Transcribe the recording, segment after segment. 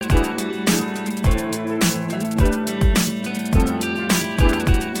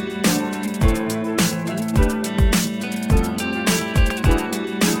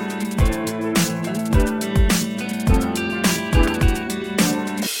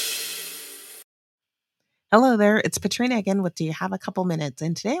Hello there, it's Patrina again with Do You Have a Couple Minutes?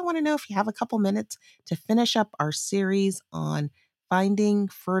 And today I want to know if you have a couple minutes to finish up our series on finding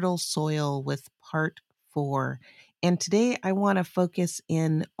fertile soil with part 4. And today I want to focus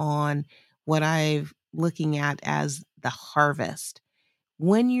in on what I'm looking at as the harvest.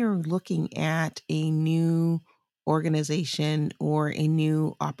 When you're looking at a new organization or a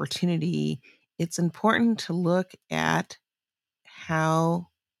new opportunity, it's important to look at how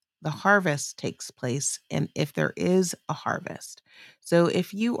the harvest takes place and if there is a harvest. So,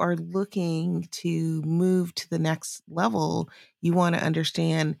 if you are looking to move to the next level, you want to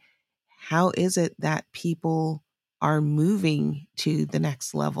understand how is it that people are moving to the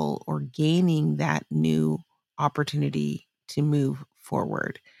next level or gaining that new opportunity to move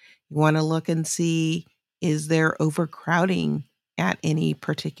forward. You want to look and see, is there overcrowding at any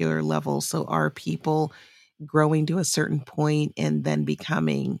particular level? So, are people growing to a certain point and then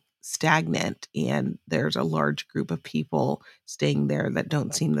becoming stagnant, and there's a large group of people staying there that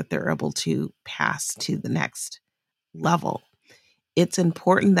don't seem that they're able to pass to the next level? It's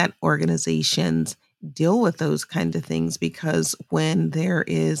important that organizations deal with those kind of things, because when there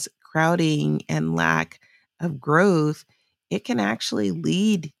is crowding and lack of growth, it can actually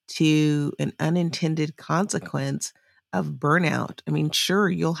lead to an unintended consequence of burnout. I mean, sure,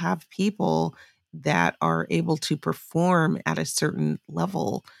 you'll have people that are able to perform at a certain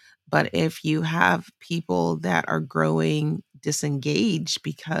level, but if you have people that are growing disengaged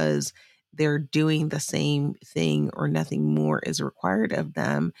because they're doing the same thing or nothing more is required of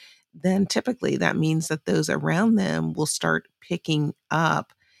them, then typically that means that those around them will start picking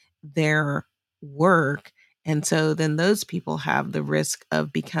up their work. And so then those people have the risk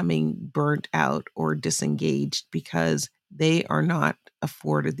of becoming burnt out or disengaged because they are not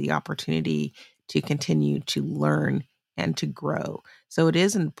afforded the opportunity to continue to learn and to grow. So it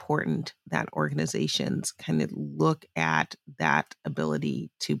is important that organizations kind of look at that ability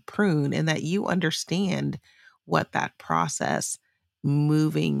to prune and that you understand what that process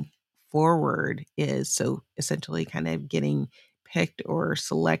moving forward is. So essentially, kind of getting picked or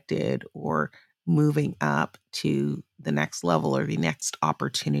selected or moving up to the next level or the next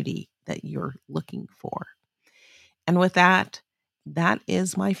opportunity that you're looking for. And with that, that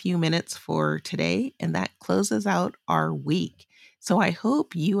is my few minutes for today, and that closes out our week. So I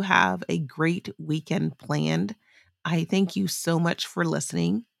hope you have a great weekend planned. I thank you so much for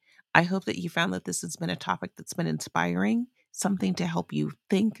listening. I hope that you found that this has been a topic that's been inspiring, something to help you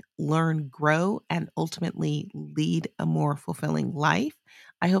think, learn, grow, and ultimately lead a more fulfilling life.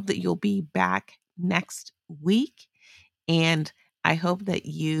 I hope that you'll be back next week. And I hope that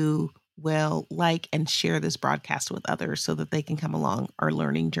you will like and share this broadcast with others so that they can come along our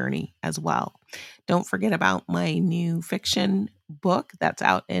learning journey as well. Don't forget about my new fiction book that's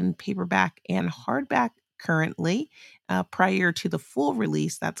out in paperback and hardback currently. Prior to the full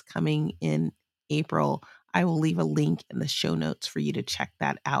release that's coming in April, I will leave a link in the show notes for you to check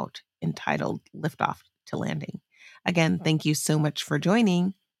that out, entitled Liftoff to Landing. Again, thank you so much for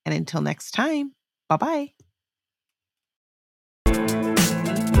joining. And until next time, bye bye.